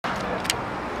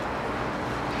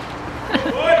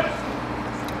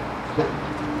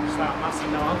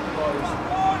No, I'm closed.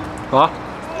 What?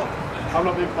 I'm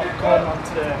not being popcorn on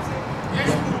today.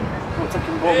 I'm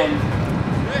taking ball on.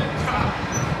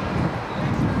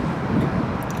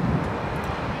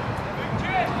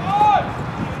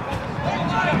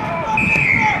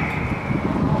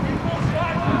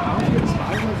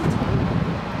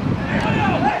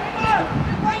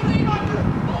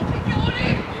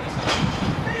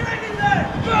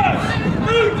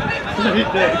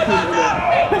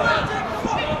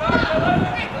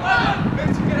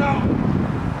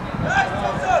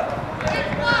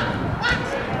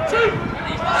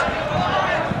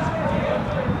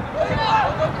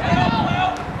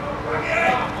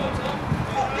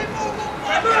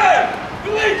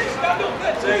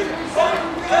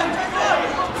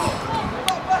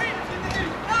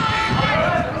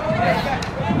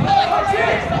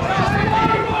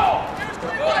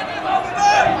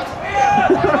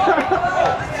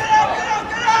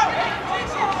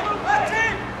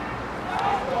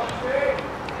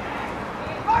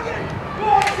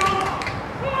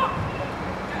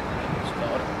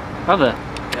 Have they?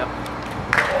 Yep.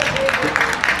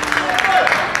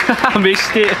 I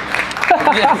missed it.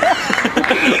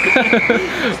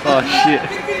 Oh shit.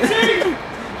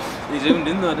 You zoomed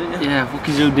in though, didn't you? Yeah, I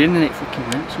fucking zoomed in and it fucking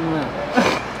went somewhere.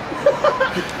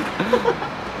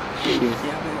 Shit. Yeah, I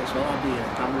think that's well. I'll be a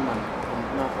cameraman.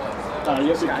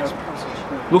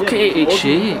 Look at it, it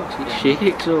shakes. It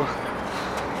shakes, so. Oh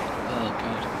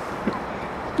god.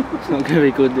 It's not going to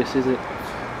be good, this, is it?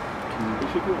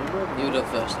 You do it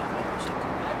first, then.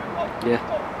 Yeah.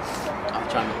 I'll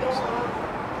try my best.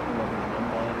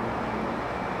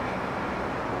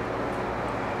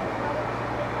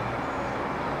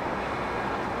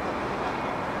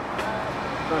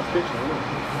 Nice picture, isn't it?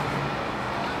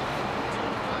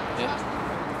 Yeah.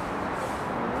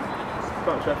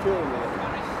 Quite Sheffield, isn't it?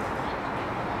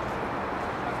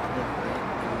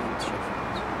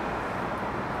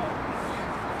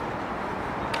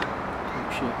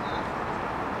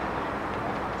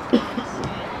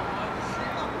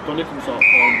 Donny can sort of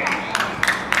form that.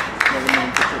 Never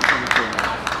mind to put anything.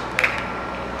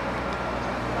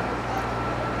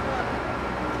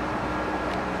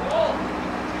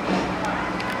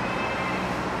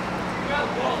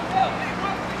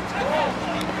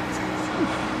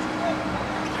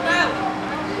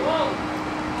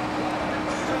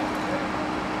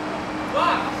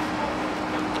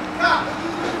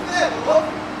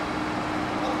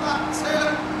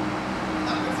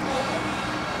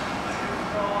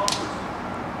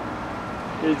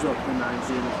 He dropped the 19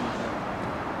 or something.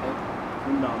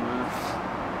 Come down there.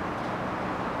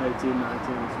 18, 19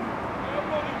 or something.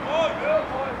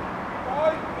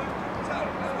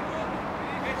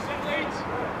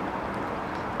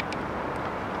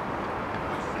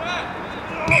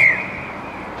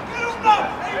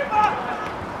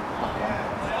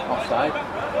 Offside.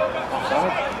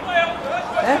 Offside.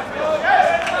 Yeah.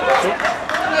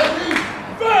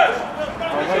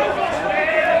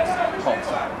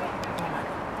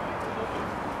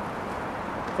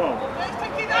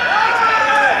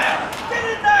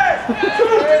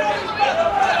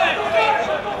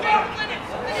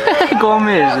 Go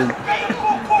amazing.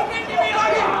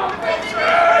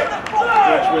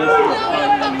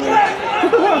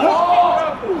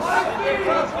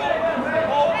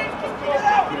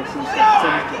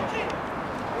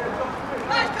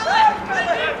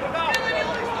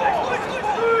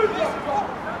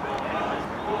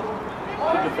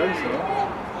 Good defense, though.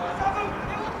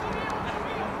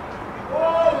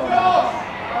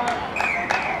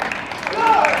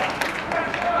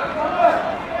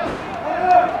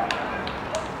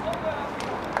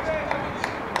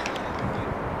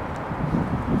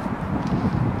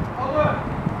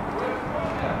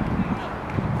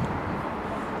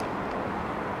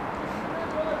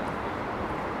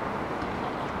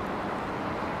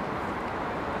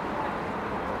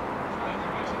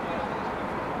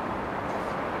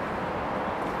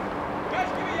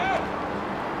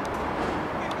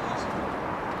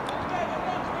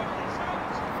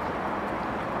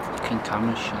 Fucking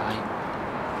camera's shy.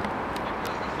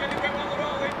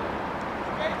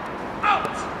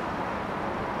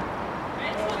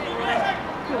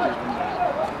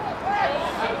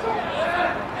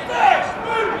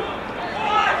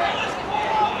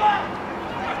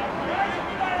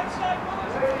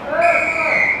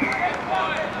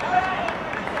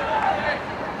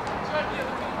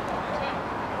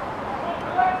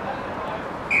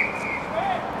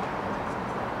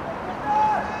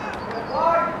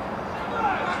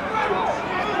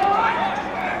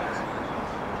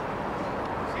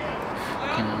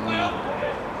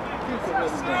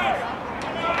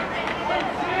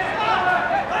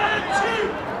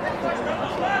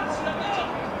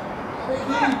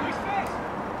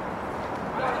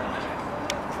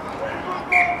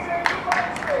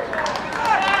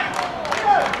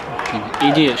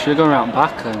 Idiot, should have gone round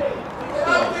back then.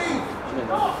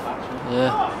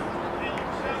 Yeah.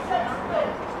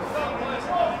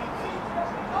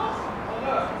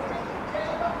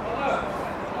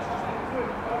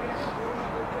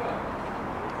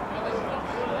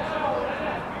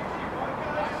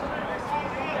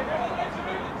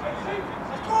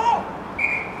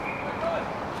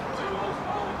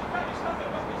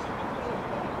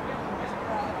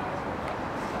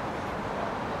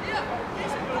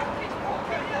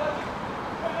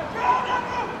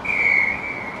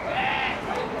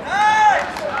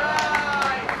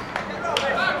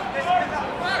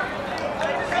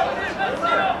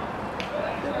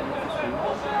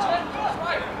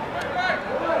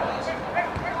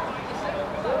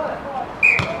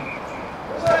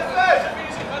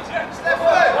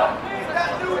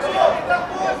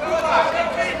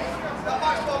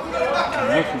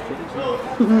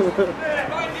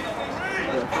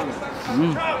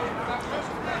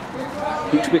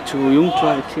 Looks a bit too young to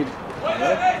have a kid.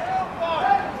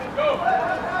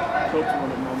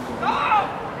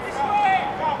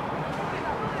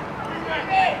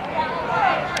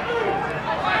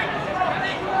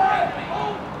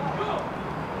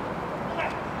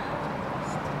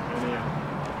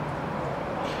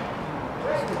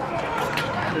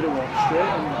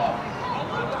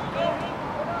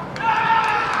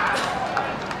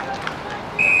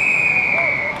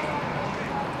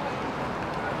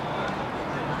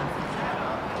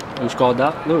 Who scored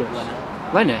that? Lewis?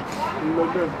 Lenny?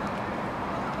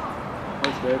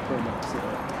 How's their playing that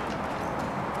City?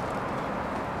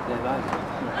 They're right.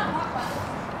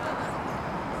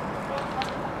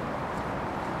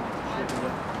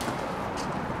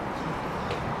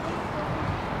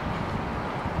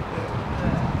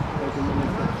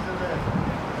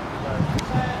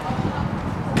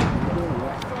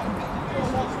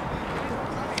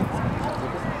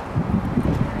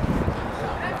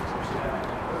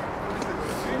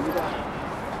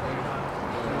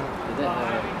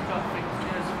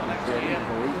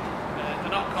 They're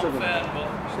not confirmed, but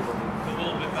they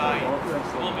will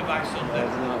be by Sunday.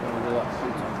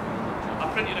 I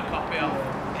printed a copy off.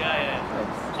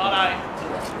 Yeah. All right.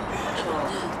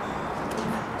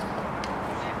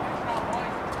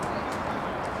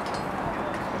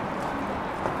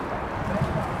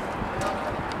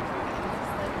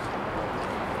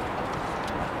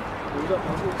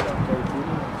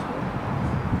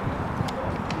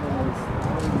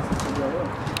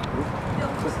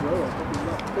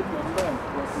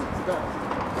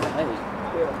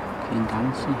 Keen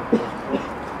dancing.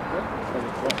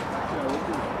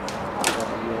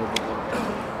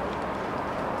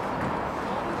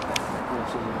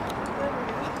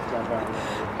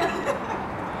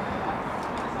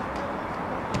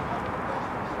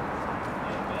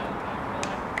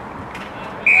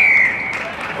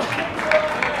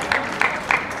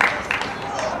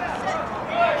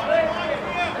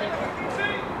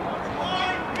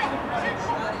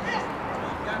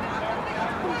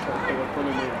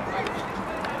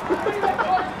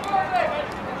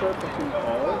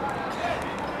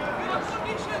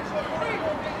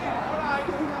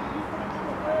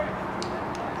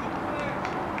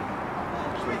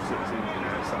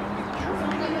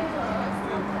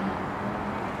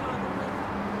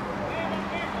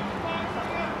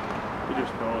 You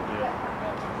just know it, yeah.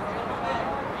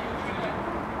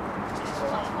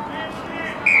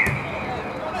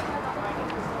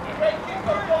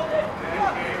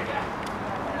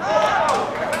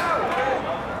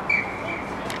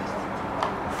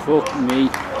 Fuck me.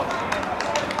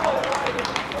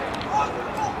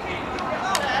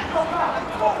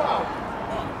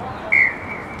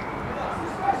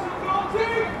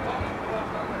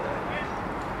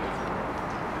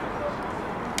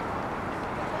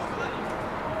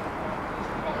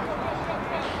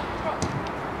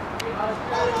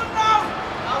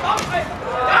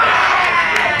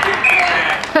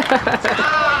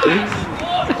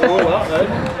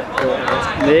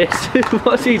 This,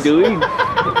 what's he doing?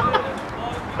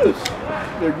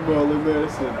 Big Molly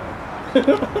Mason. I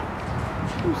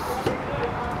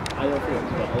don't think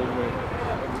it's better, mate.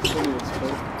 It's funny as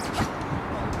fuck.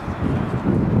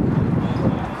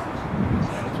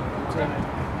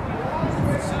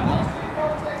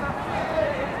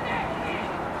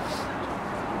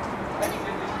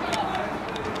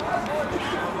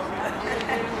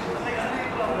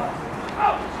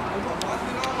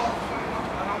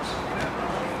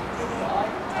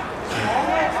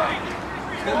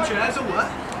 Chairs or what?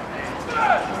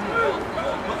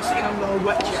 What's it? I'm not a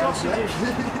wet chair.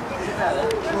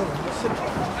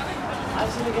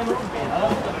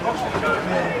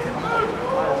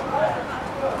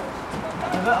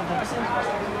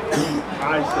 I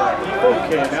said,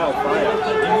 okay, now fire.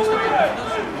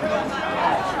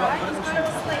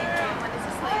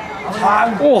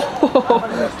 Oh!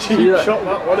 Cheap shot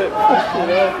that, wasn't it? Fucking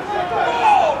hell.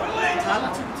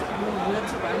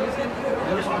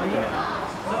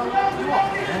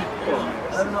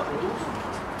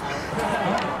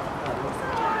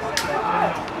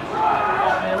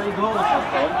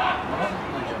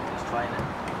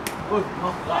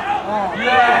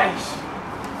 Yes!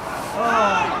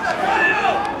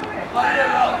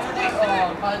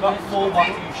 That fullback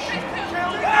you shit.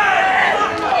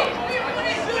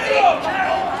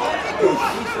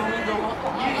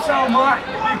 You sound like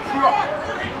big prop.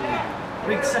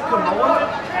 Big second rower.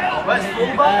 Where's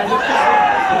fullback?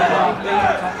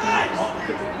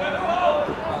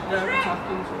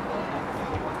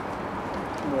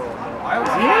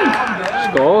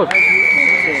 Scored.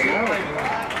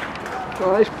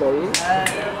 Nice ball. You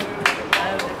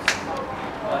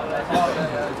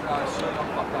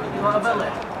got a belly?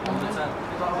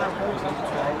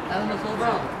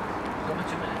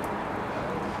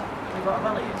 You got a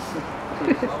belly?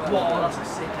 Whoa, that's a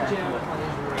sick haircut.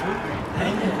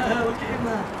 Look at him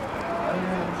there.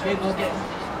 James is getting...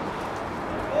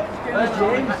 Where's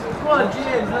James? Come on,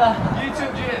 James. You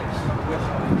took James.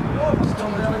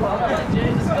 Don't really want that.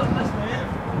 James has got this, mate.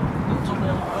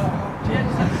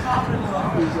 James is carving the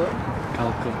line. Who's that?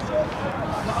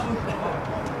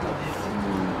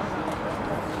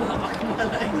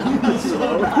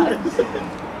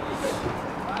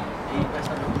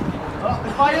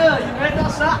 Fire, you ready?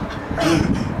 That's that.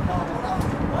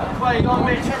 Fire, you got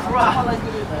mate, check right.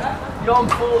 You're on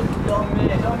full, you're on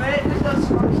mate. You're mate, this does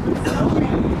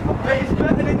mate, it's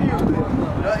better than you. I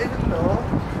don't even know.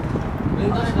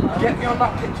 Get me on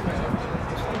that pitch, mate.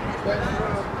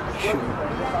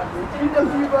 You don't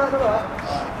do better than that.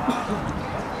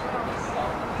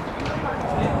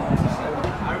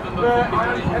 I remember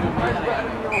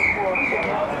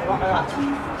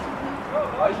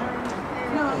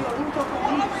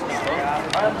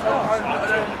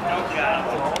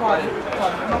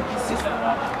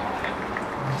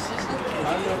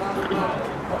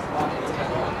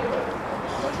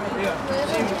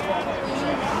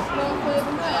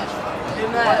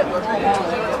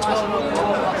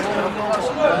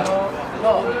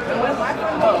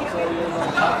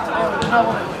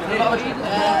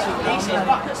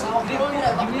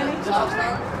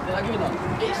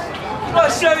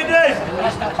What's Sherry doing?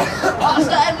 That's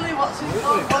the Emily Watson's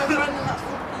boyfriend and that's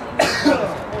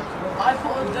I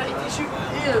put a dirty tissue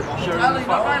here. Tyler, you're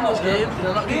not running those games.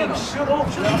 You're not doing them. Shut up,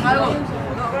 shut up. Tyler,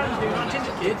 you're not running those games. You're not a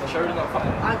ginger kid. I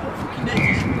put fucking dirty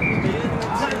tissue in the beer.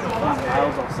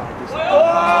 Miles offside this.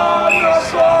 Oh, you're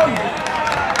son!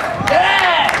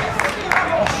 Yeah!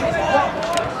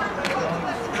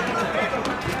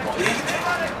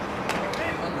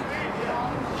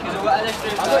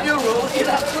 I got your rule. See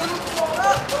that son?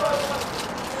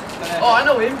 Oh, I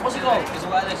know him. What's he called? He's a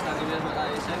white list, I'll give you a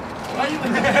minute, you say. Why are you I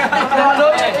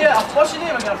know you. Yeah, what's your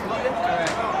name again? I forgot you.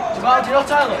 Do you know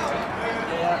Tyler?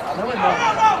 Yeah, I know him.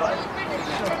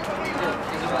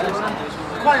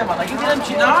 Come on, man. I give you them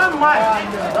cheap. No, I'm right.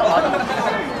 Come on.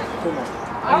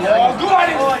 Oh, go on.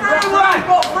 Through, right.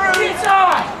 Got through. It's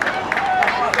on.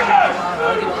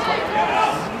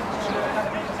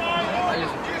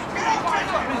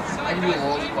 I give you a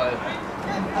wall, quiet.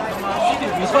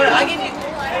 I give you.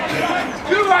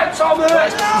 You right, Thomas.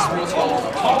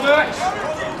 Thomas.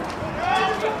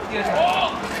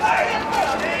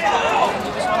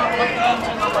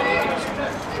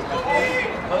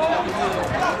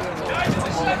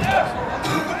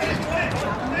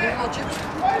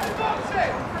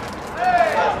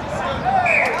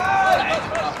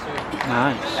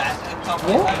 Nice.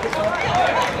 What?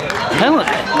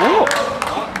 Penalty? What?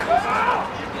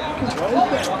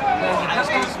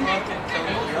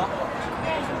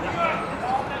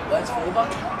 Let's fall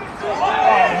back.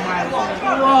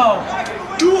 Whoa!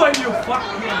 Do it, you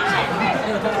fucking.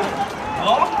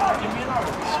 Oh? Give me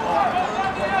another.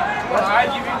 I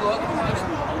give you look.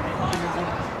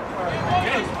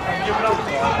 Give it up.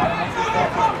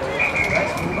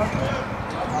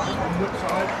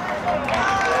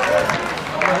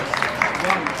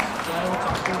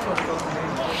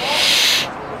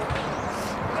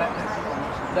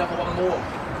 Never want more.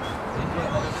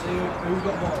 Who's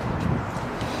got more?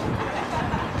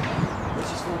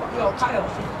 Which is fullback. Yo, Kyle.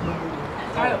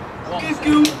 Kyle. Give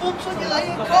goosebumps when you lay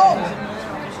in court.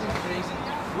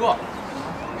 What?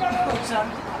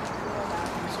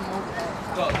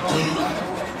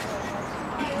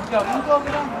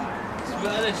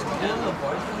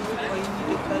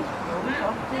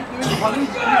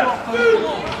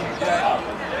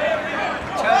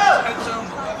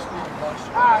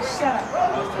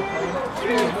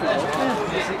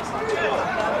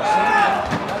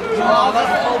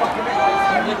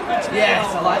 Yes,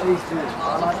 I like these two.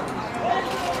 I like them.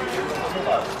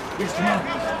 Yes,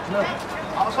 no.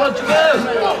 I'll go to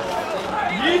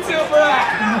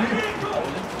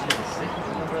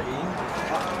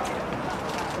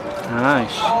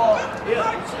Nice.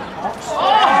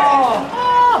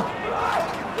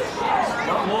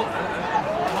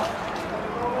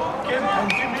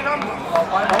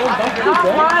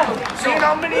 See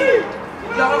how many?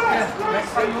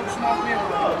 Next time look smart me.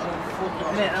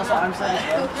 Mate, that's what I'm saying.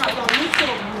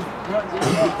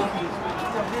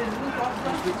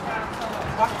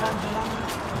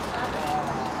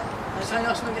 Saying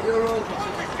that's going to get your roll.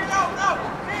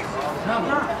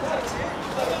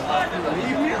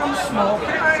 Leave me, I'm smoking.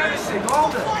 I ain't had a cig all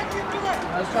day.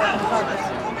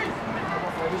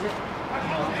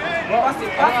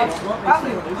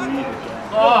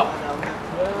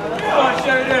 Oh,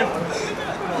 Sheridan.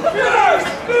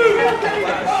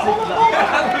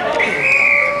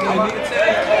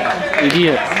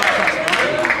 Idiot.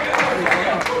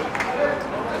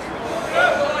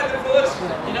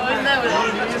 You know, in there with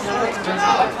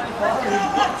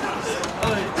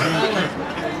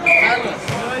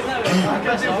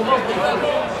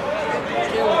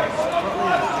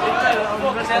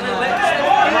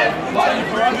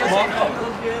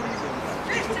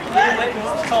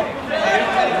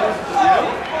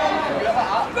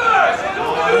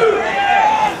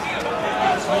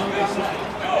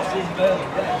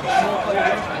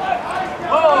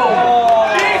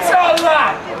oh! Beat on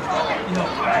that!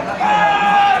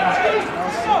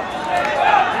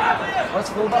 Let's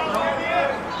go back now.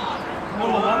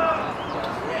 Number one.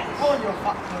 Oh, you're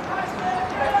fat.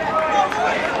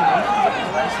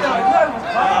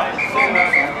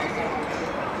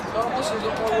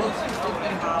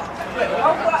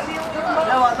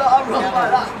 Yeah, like that, I'll roll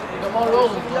like that. You got more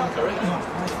rolls than one, correct? You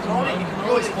can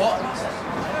roll squat.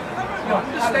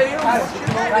 Just stay in.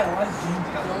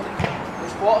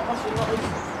 Squat across your nose.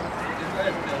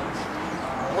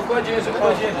 Look where James is.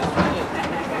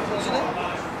 Isn't it?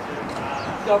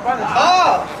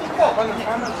 Ah!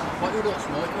 What you don't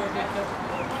smoke or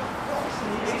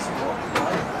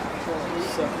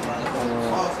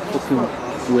Fucking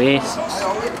wastes.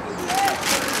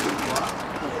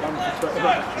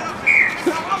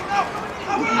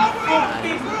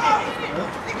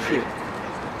 Shit.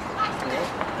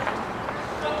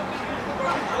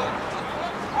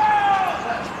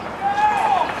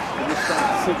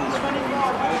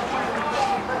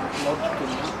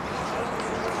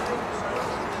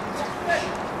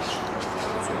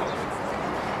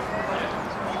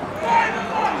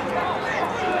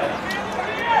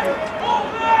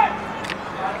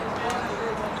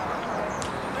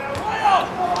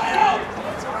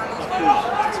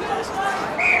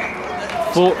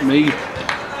 Fuck me.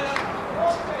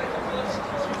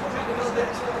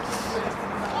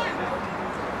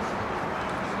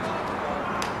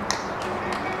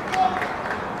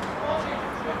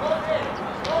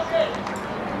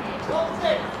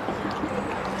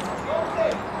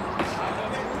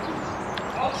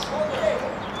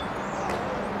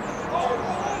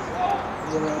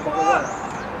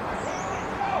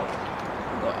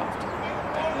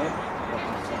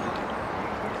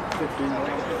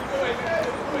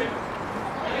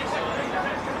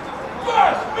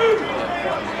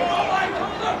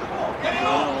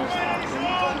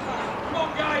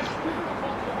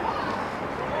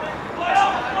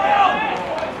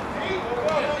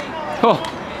 Oh.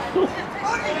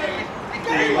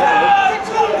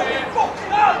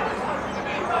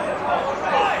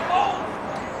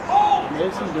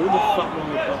 Mason, do the fuck wrong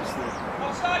with bastard.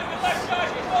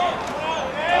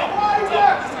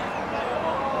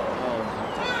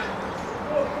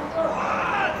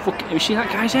 Fuck, have you seen that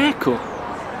guy's haircut?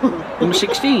 Number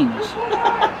 16s?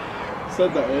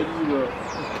 Said that ages ago.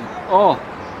 Oh.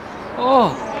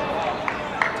 Oh.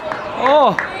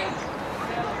 Oh.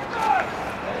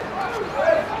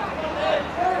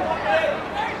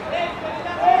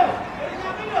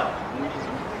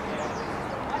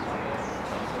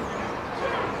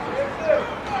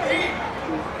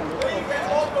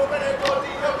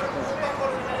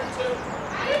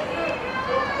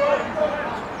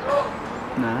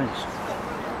 Nice.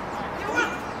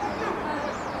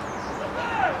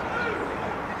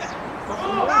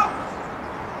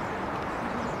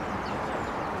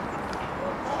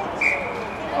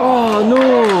 Oh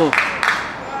no!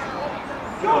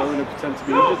 I'm going to pretend to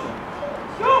be injured then.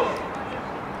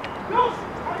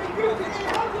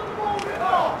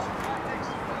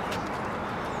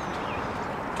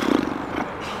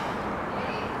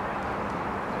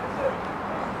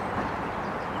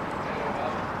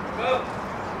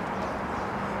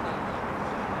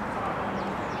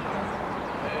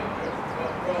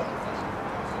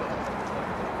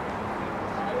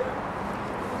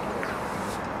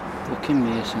 Fucking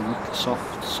Mason, look,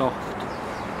 soft, soft.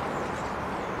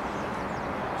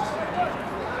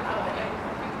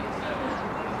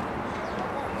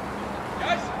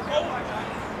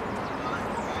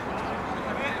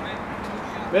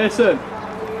 Mason,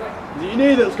 is it your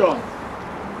knee that's gone?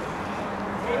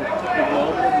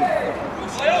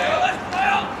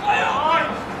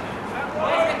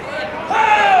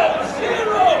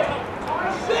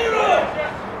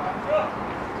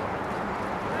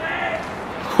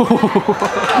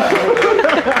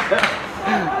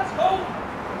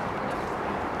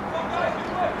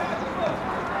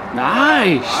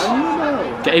 Nice!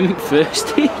 Get him first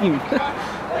team.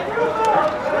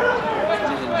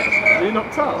 Is he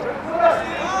knocked out?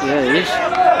 Yeah, he is.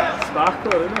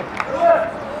 Sparkle, isn't he?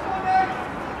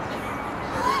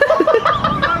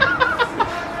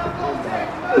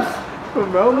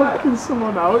 Mel knocking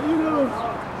someone out, you know.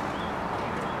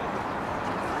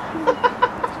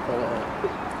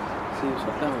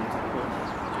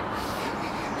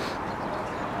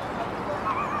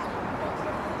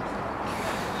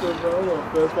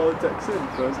 First ball takes in,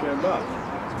 first game back.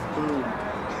 Boom.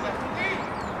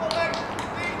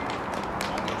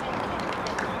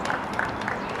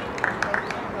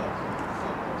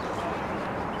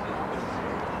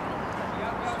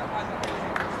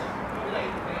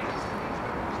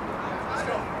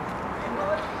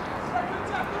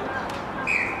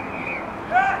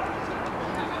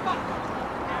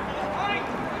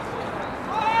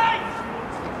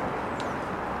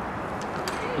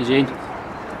 He's in.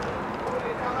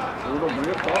 Hold on, bring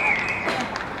it back.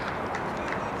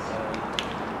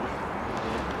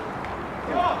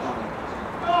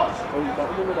 Oh, you got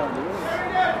him down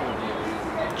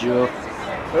there. Joe.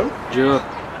 Who? Joe.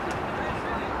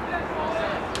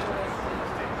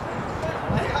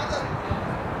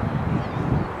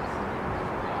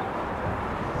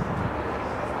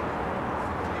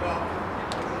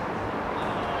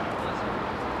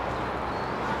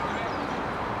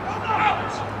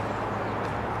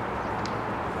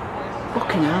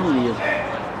 Fucking hell, Neil.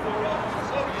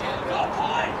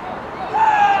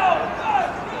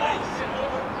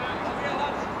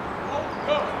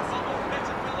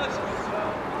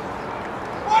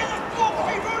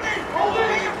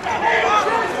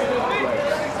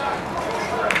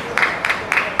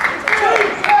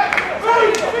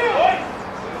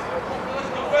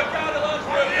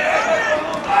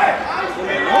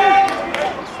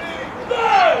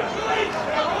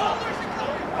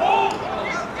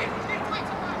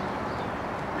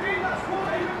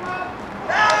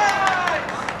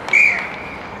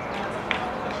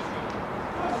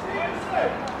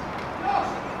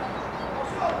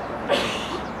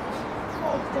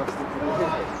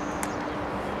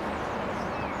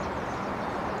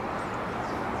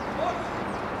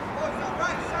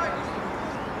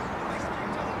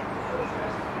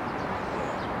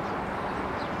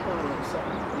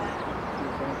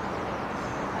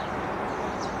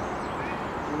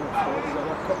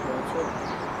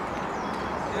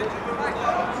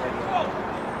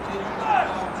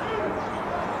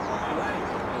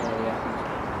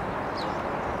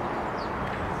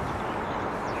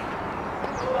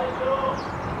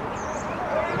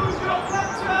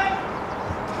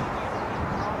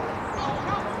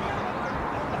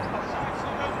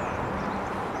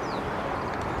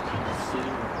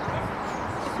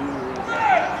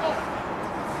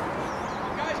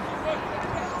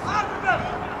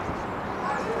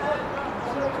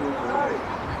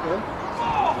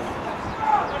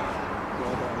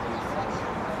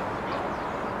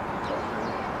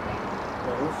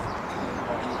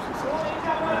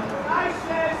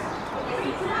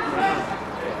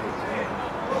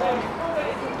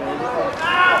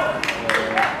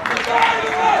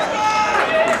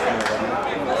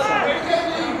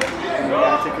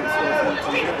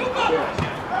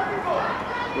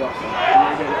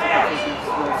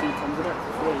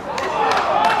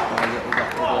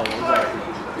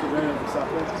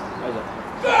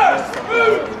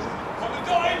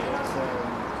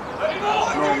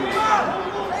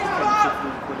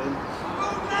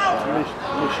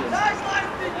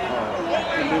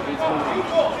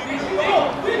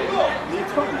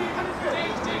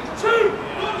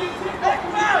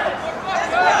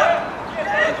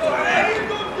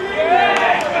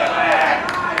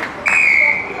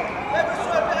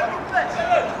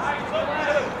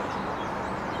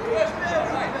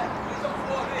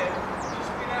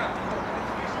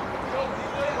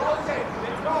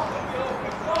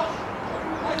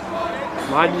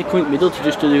 Why did he come in the middle to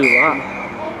just to do that?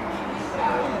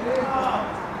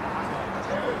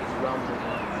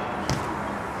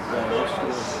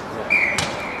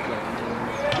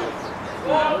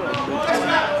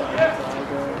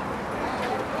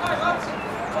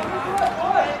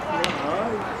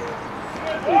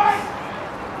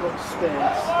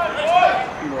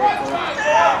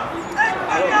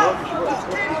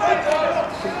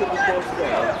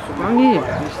 Bang him.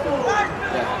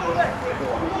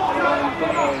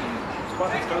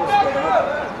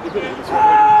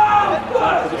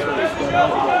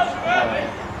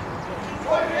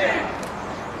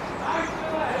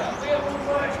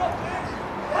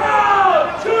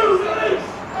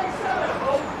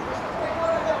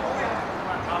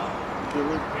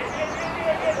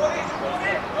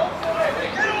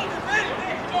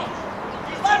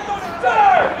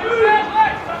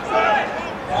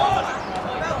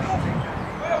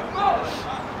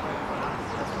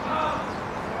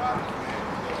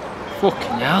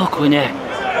 Fucking hell, couldn't you?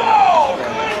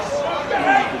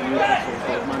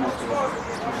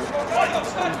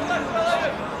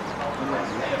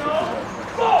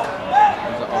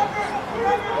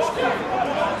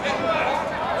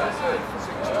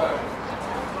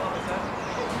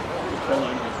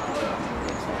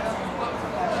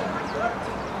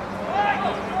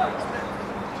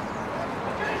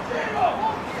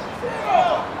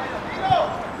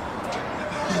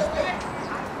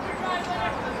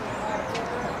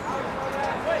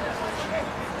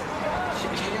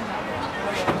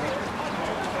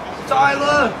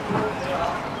 Tyler!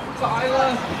 Tyler!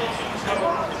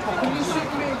 Can you sit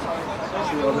me?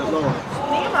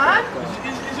 Hey man!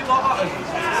 Is it like that?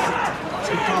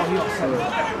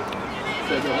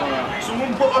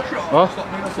 Someone put a shot. What?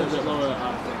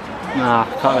 Nah,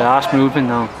 can't be arsed moving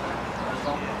now.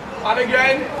 And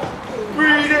again.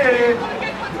 Breathe in.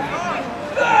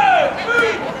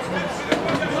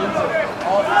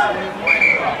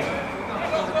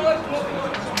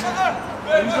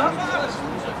 Who's that?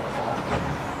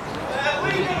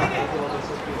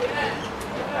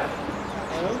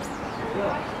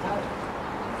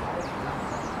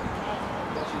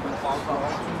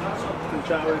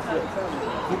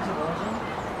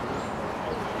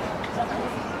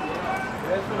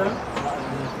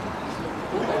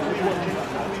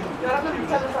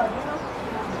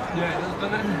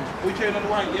 We cheering on the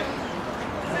white, yeah?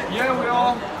 Yeah, we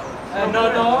are.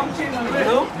 No, I'm cheering on the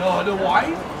blue. No, the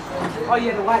white. Oh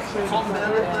yeah, the white shirt. Top there,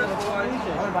 the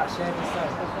white. What about shade and stuff?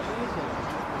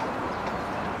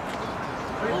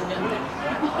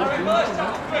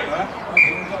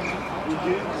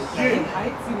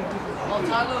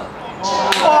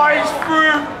 Oh, he's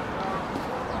through!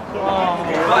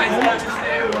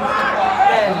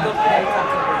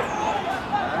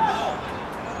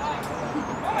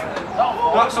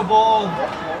 That's a ball.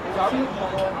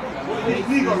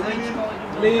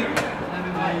 League.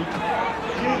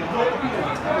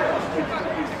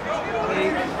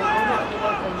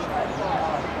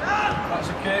 That's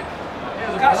a kick.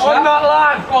 That's on that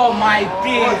lad! Oh my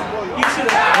days! You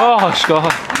should have. Oh,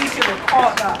 score. You should have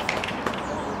caught that.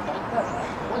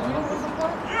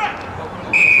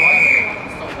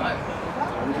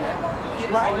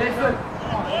 Right, listen.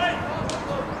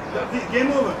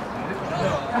 Game over.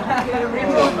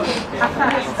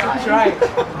 That's right.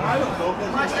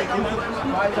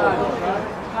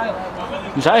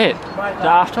 Is that it? Is that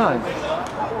half time?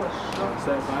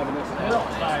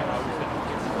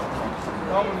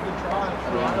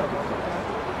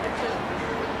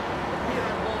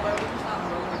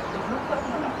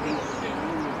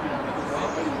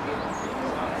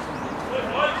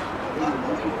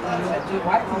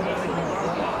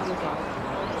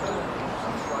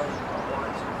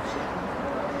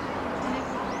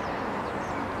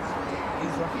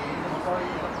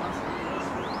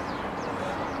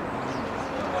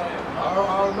 I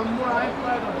remember when I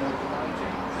played on it.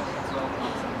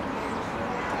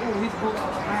 Oh, his books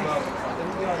are nice.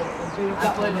 I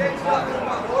played on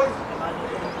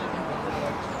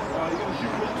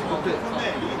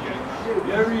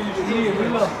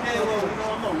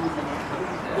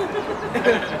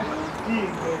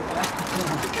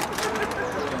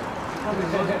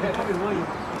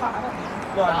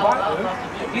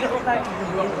You don't look like you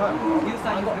look like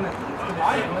you're gonna.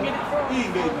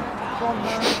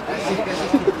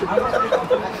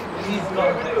 He's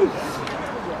got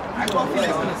I can't feel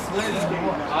it's gonna swim.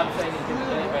 I'm saying he's gonna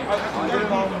play. He's gonna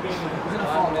fall. He's gonna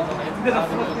fall.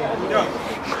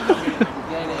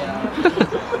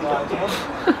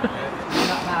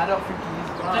 I don't think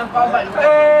he's jump on back.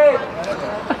 Hey!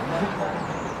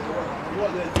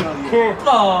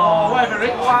 Oh, whatever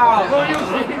it. Wow.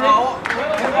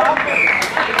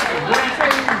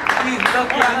 He's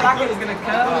lucky the back is gonna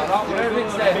curl. Whatever it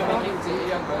said.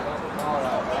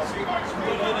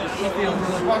 He feels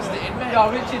swans it in, mate.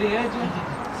 Oh, Richard here,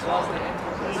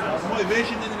 It's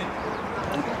motivation, isn't it?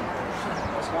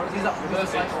 He's up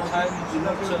first like all time. I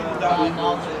don't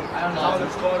know. I don't know.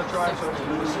 Scored a try, so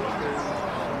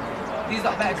He's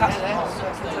got better catch than us.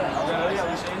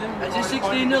 Is it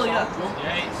 16-0 yet?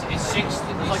 Yeah, it's 16-6.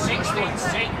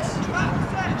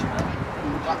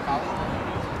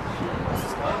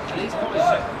 He's probably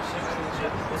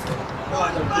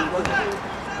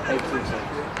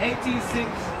 18-6.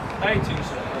 18-6.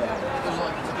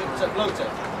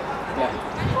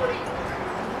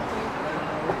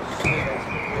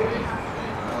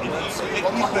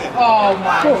 Oh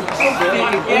my God.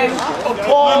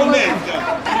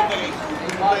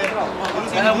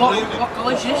 What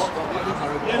college is this?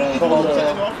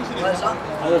 Where's that?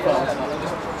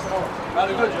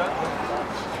 Very good, yeah?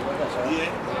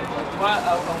 Where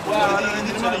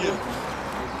are you?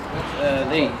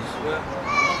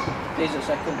 These are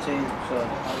second team, so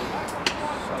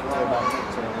sorry about it.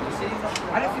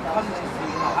 I don't think college is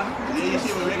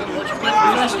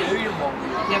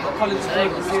yeah, but college is very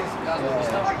good.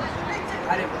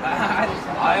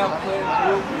 I am playing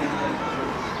rugby.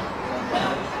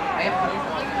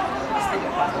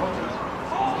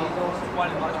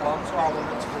 One match, so I want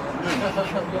to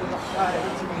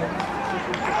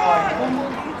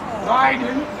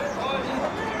riding.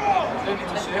 They need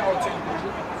to say how to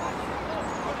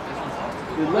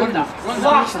Run that.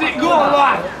 Plastic, go on,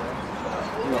 lad!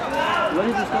 When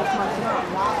did you start smashing out?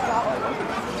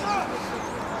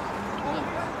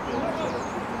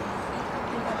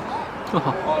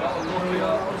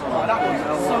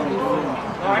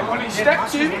 Right, when he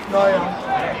steps in.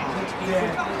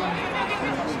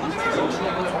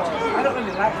 I don't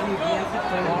really like any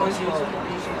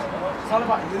it's all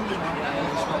about you,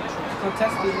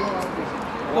 contesting.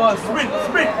 Go on, sprint,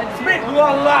 go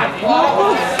on, lad!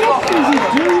 What the fuck is he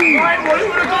doing? Right, what are you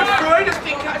going to go through? I just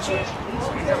didn't catch it.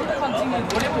 Continue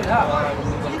running with that.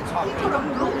 You could have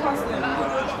blown past it.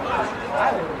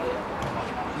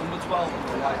 Number 12 on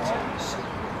the white teams.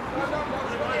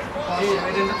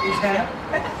 Yeah.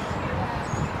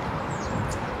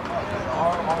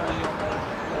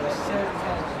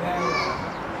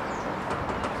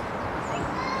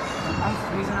 I'm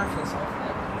freezing, I feel so.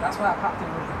 That's why I packed it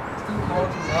with it's too cold.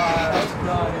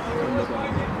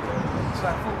 It's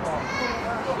like football.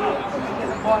 Get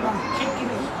the ball on, kicking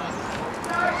it.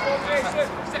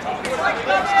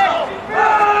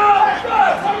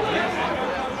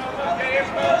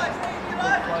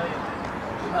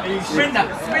 Sprint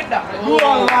that. Go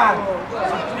on, lad.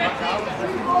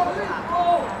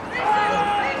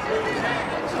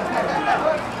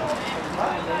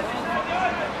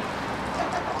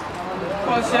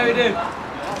 What shall we do?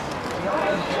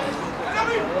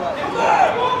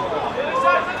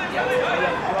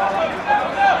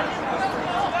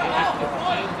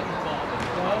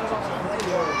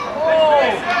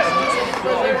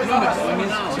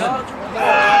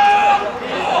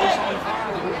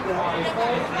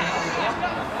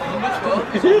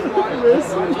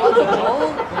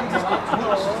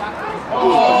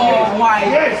 Oh my!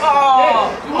 Yes. Oh!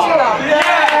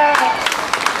 Yeah!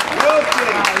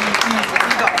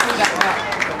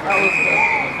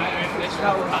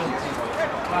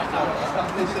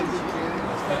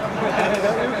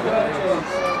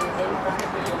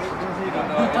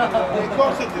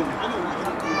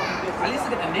 At least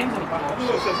get the names on the back.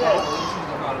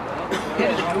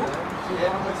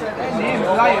 Their names,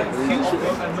 Lion, Houston,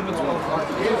 and number 12.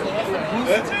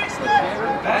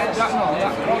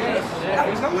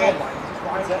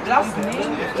 Last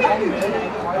name?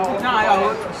 Nah,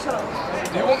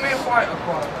 Do you want me to fight or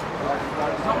what?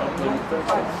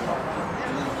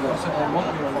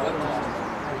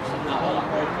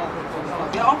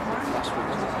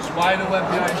 Spider web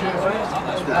behind you.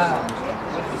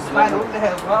 Spider, what the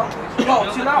hell, bro? Yo,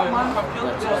 chill out, man.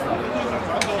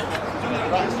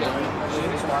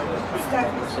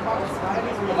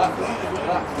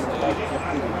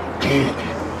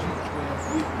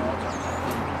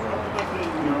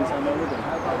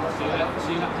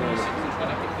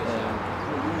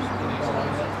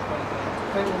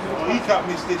 He can't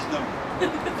miss this now.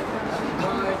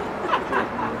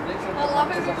 I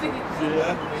love everything.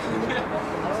 Yeah.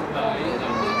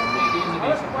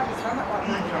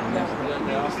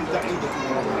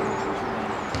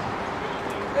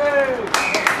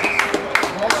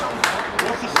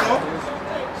 What's the score?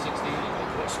 16.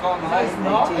 What's score now?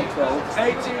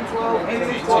 18-12.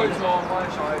 18-12 on my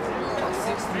side.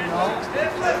 16.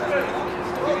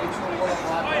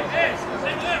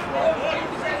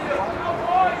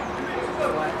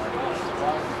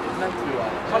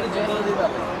 College A.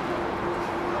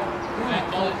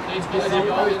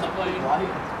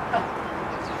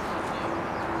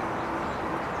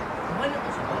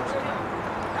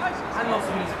 I know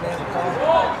some of these players because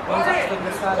ones that stood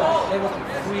beside us, they must be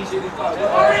freezing.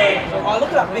 Oh, look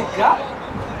at that big gap.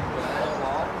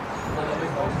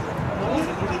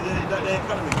 LA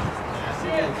Academy.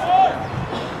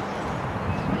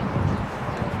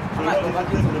 I might go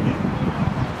back into the game.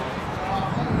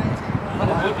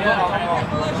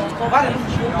 I've had enough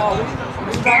shoot all week.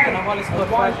 I'm striking, I've only scored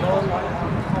 5 goals.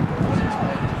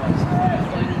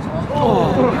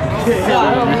 Oh,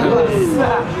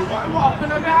 What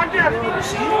happened again? I didn't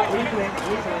see it.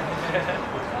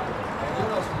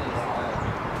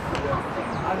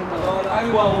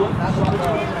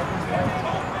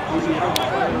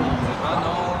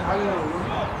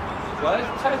 Why is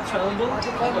Ted Turnbull? Run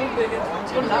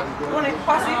it,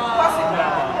 pass it, pass it.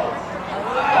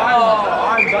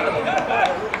 I'm better than that.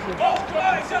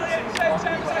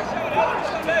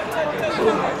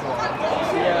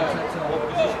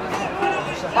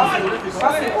 Pass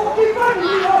it.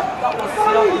 That was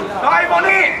sloppy. Dive on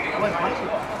it!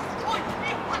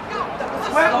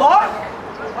 Wait, what?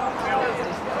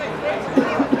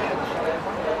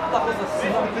 That was a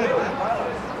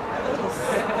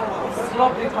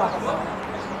sloppy pass.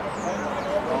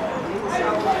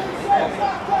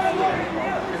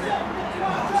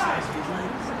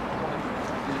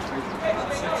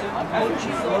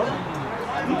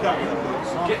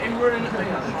 Get him running at me.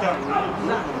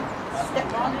 Step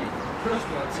on it.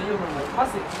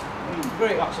 Pass it.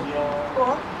 Great action. Go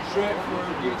on. Straight for a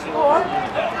beauty. Go on.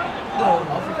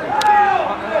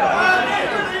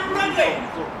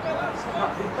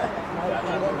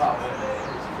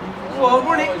 Whoa,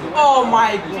 run it. Oh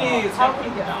my days. How can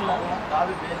you get that?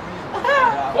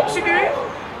 What's he doing?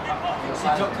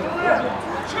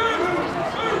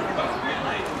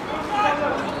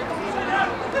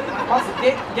 Pass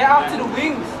it. Get out to the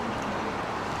wings.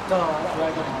 No,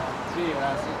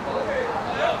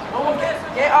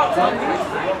 get out to the wings.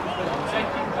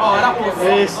 Oh, that was.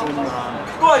 Listen, man.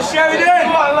 Go on, Sheridan.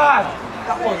 What a lad.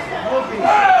 That was rubbish.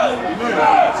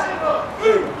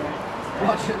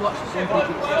 Watch it.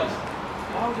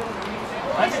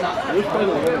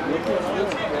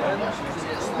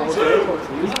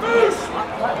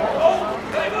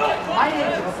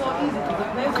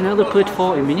 fucking hell, they played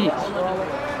 40 minutes.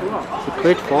 They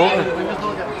played 40.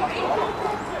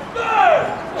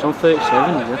 It's on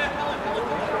 37, is it?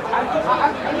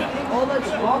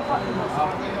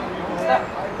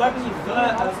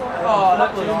 Oh, that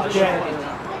was dead.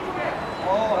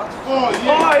 Oh,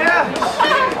 yeah.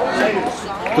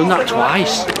 Done that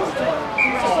twice.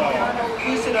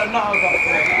 You should have not got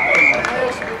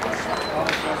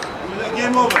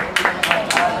Game over.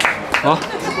 Huh?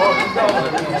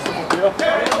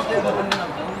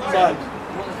 Sad.